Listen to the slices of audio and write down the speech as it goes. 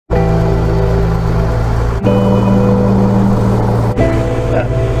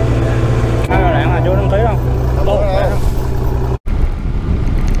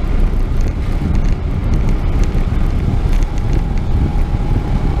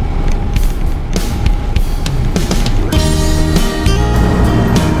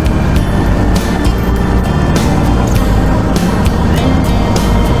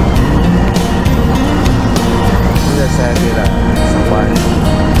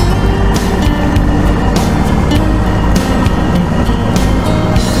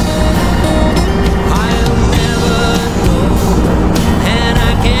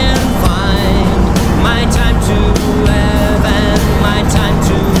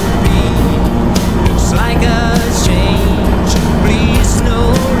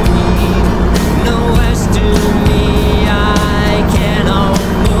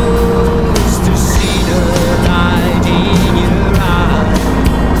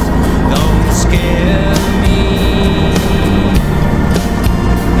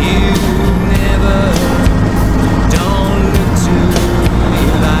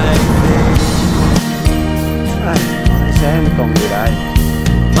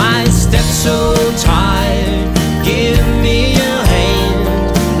My steps so tired, give me a hand,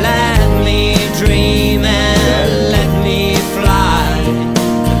 let me dream and let me fly.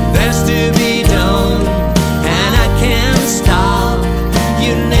 There's to be done and I can't stop.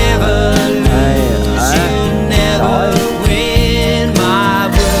 You never lose, you never win. My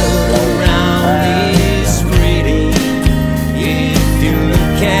world around is pretty if you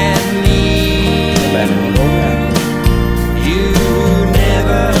look at me. You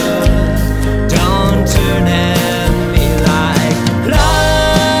never don't turn at me like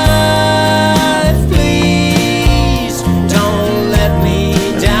life. Please don't let me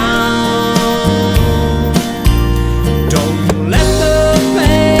down. Don't let the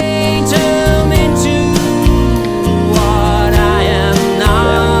pain turn into what I am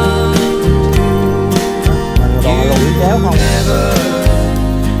now.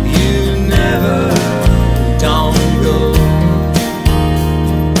 You never don't go.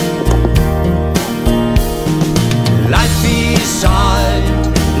 Life is hard,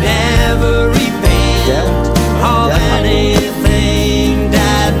 never repent of anything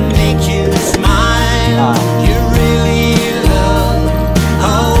that make you smile. You really love,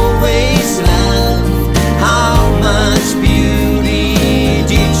 always love. How much beauty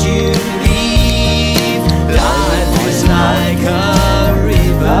did you leave? Life is like a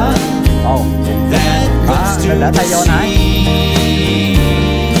river that goes to the sea,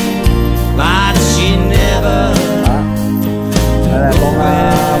 but she never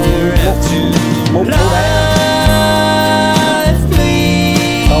life,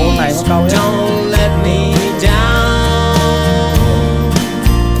 please don't let me down.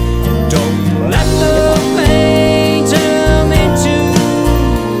 Don't let the pain turn into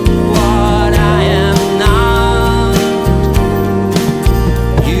what I am now.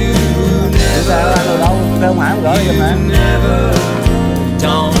 You never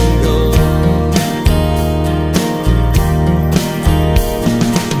don't go.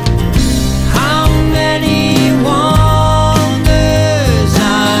 How many wonders I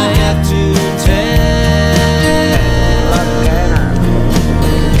have to tell,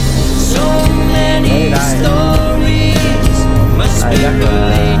 so many stories must be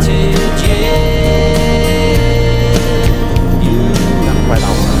related yet. You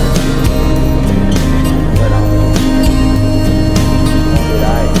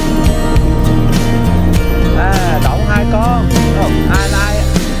Đậu hai con.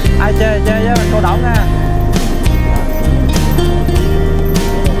 Ai chơi với cô Đậu nha.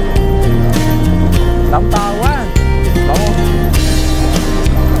 Đậu to quá.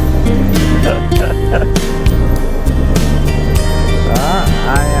 Đó,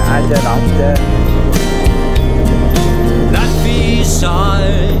 ai chơi Đậu chơi. Life is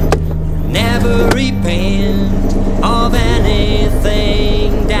hard, never repent of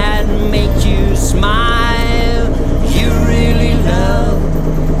anything that make you smile. You really love,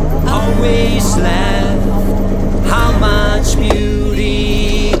 always laugh. How much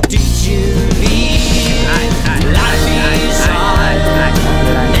beauty did you leave? Life is hard,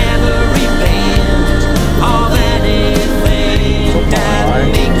 never repent of anything that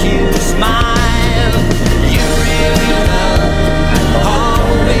make you smile. You really love,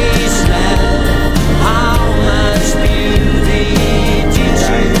 always laugh. How much beauty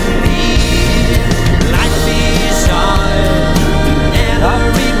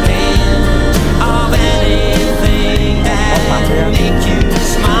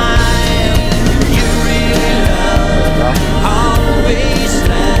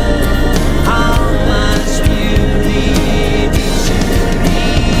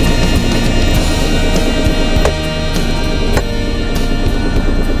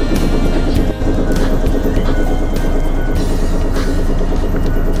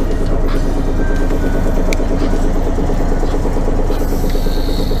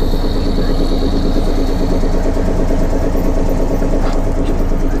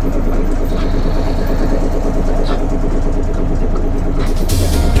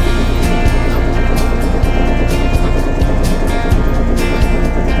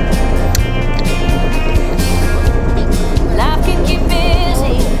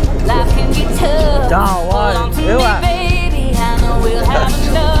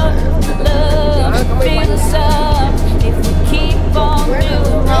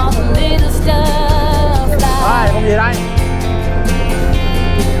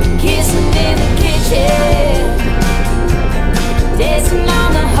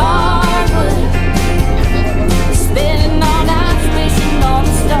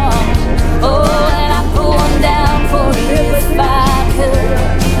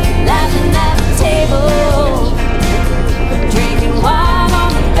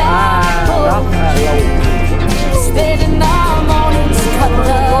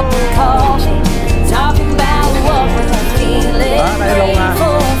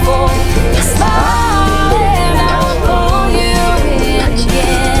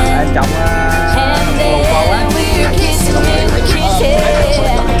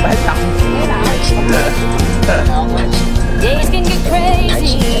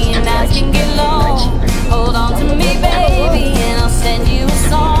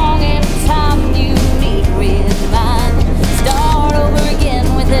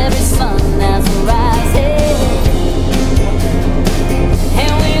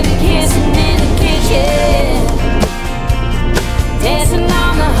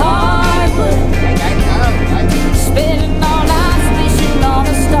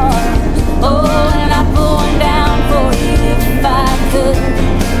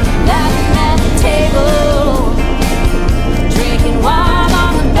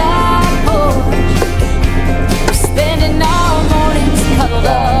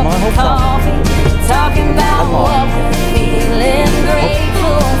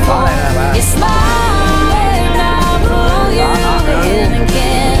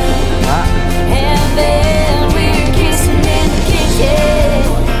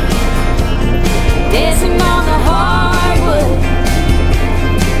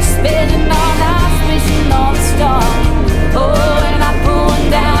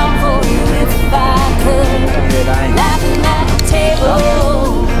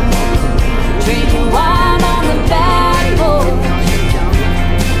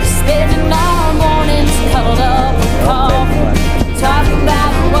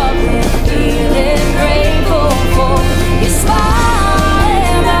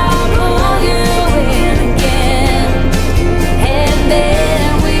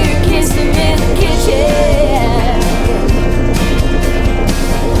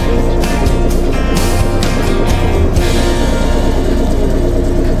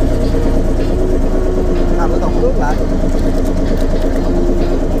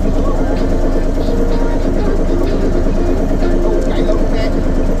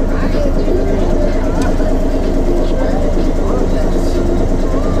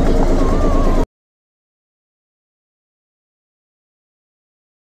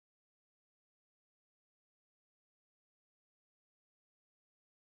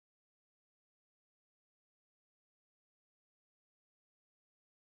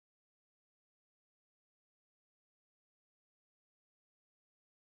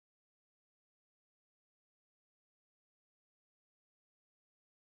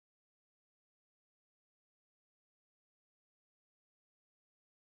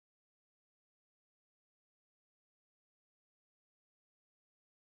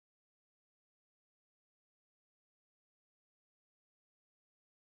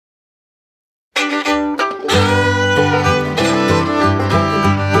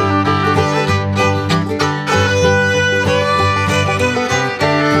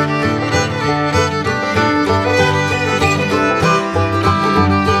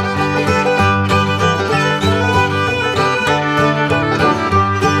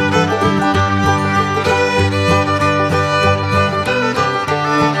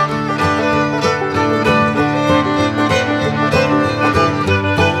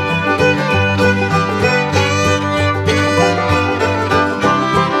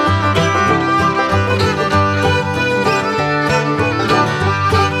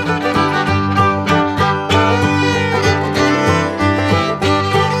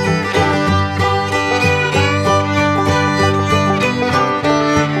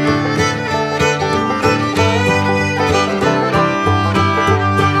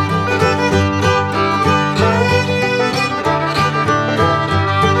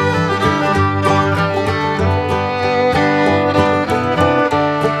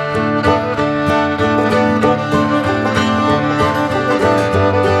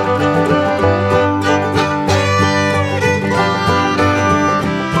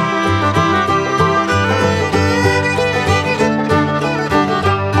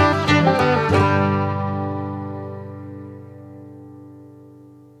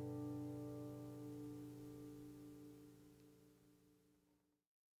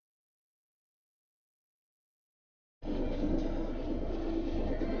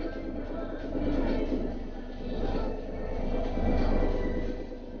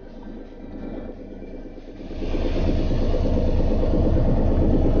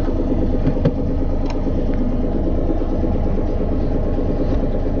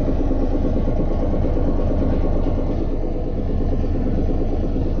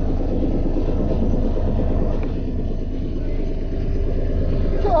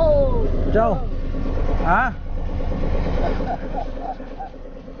Châu hả?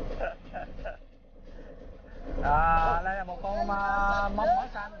 Đây là một con móng mỏ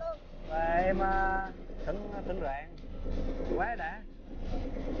xanh và em thỉnh rạng quá đã.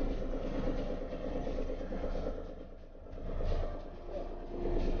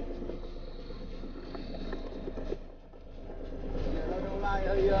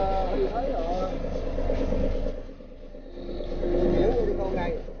 Hơi thấy rồi. Đi con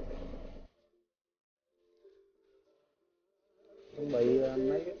này. Chuẩn bị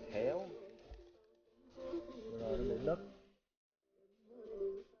mấy cái thẻo rồi nó đựng đất.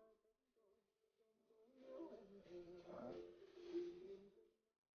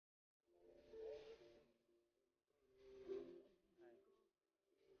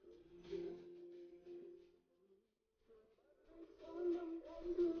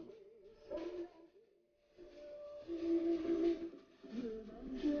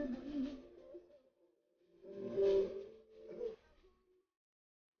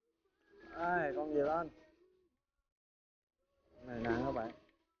 Con gì lên này nặng các bạn.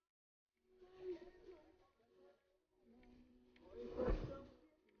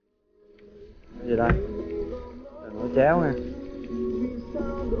 Cái gì đây? Đừng có chéo nha.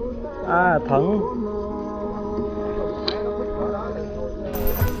 Thận.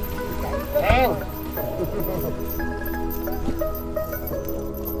 Theo.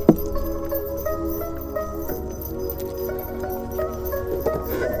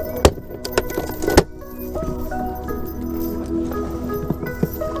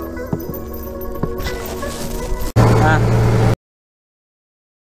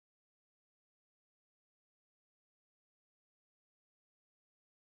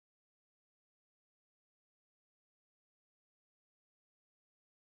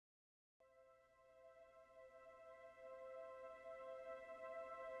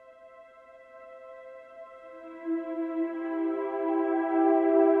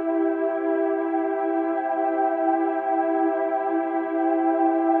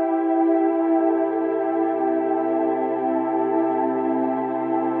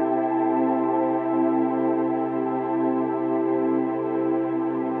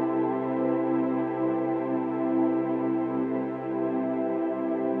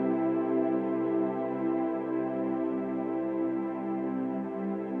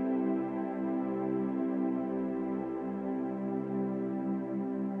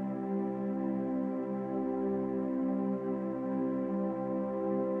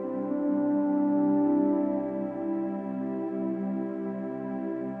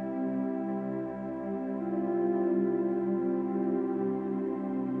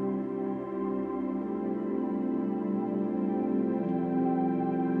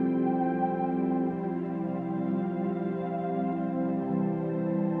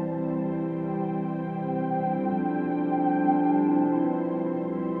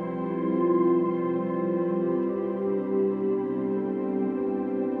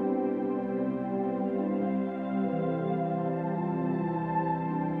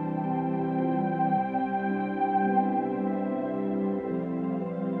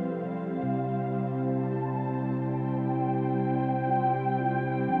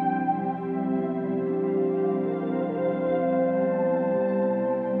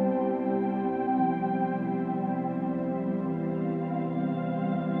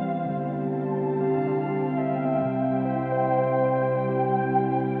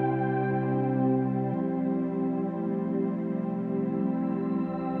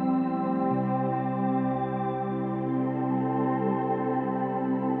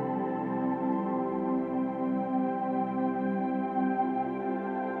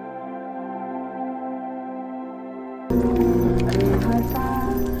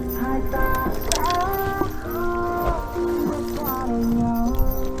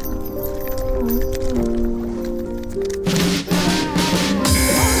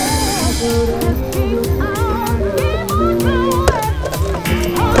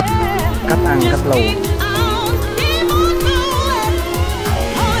 cách luôn.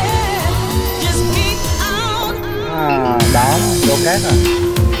 Đó, vô cát rồi.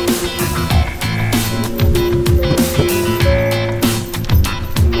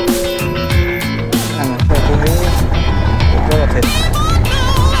 Ăn cho cô miếng rất là thịt.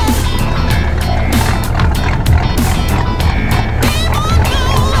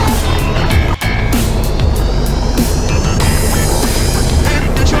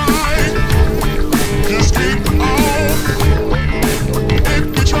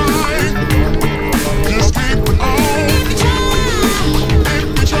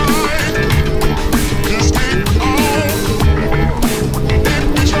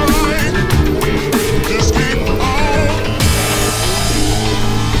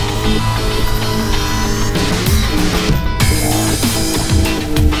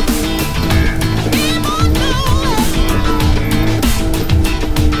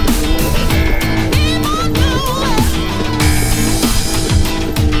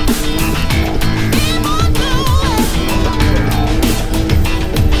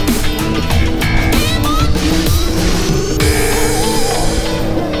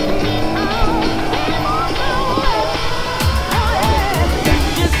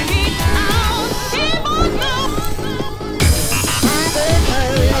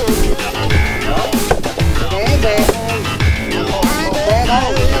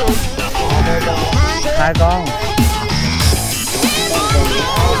 Hai con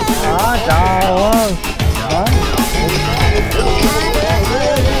đó, trời ơi đó. Nằm xuống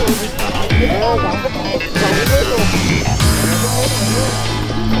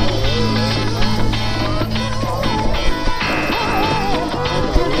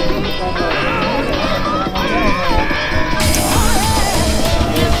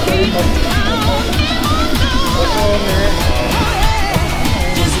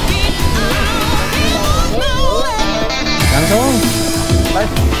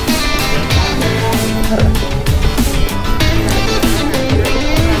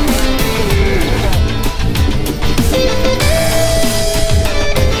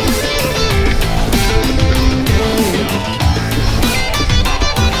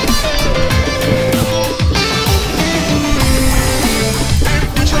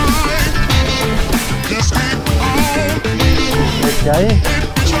đây.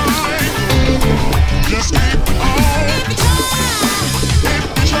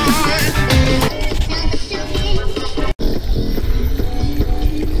 Chị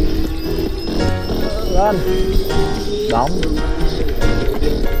lên động.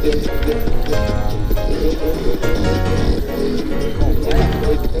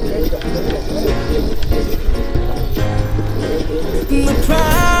 The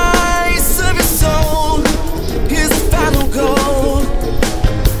price of your soul is the final goal.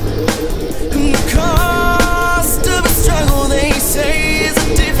 And the cost of a struggle, they say, is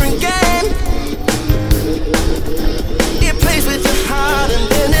a different game. It plays with your heart and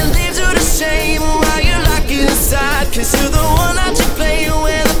then it leaves you to shame while you're locked inside. 'Cause you're the one that you play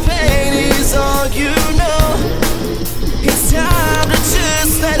when the pain is all you know. It's time to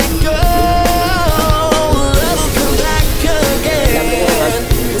just let it go. Love will come back again.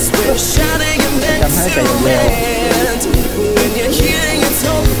 It's when you're shouting and meant to land. When you're healing, it's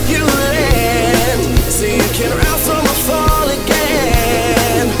hope you land. So you can rise from a fall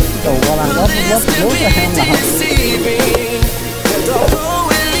again. But this can be deceiving. And although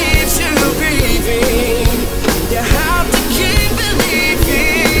it leaves you grieving, you have to keep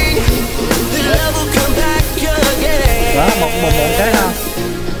believing that love will come back again. Đó, một cái ha.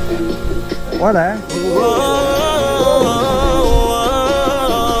 Quá đã.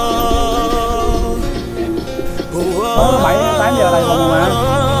 Có 7-8 giờ đầy bụng mà.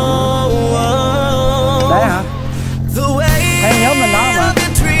 Đấy hả? Thấy nhóm mình đó mà.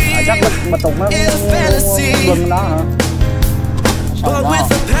 Chắc mà tụng nó gần đó hả? But with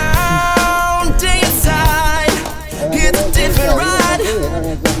the pounding inside, it's a different ride.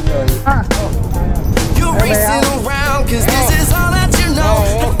 You're racing around 'cause this is all that you know.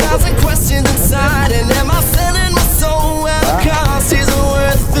 1,000 questions inside, and am I selling my soul? Well, the cost isn't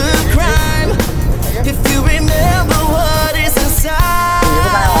worth the crime. If you remember what is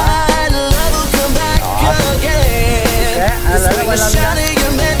inside, love will come back again. It's when you're shining,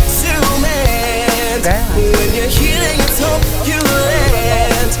 you're meant to land. When you're healing, it's hope you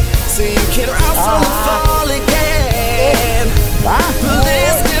land. So you can rise from the fall again. But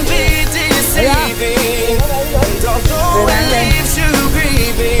this can be deceiving. And although it leaves you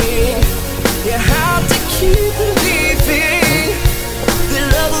grieving, you have to keep believing that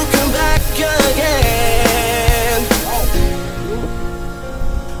love will come back again.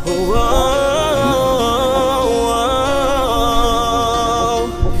 Oh,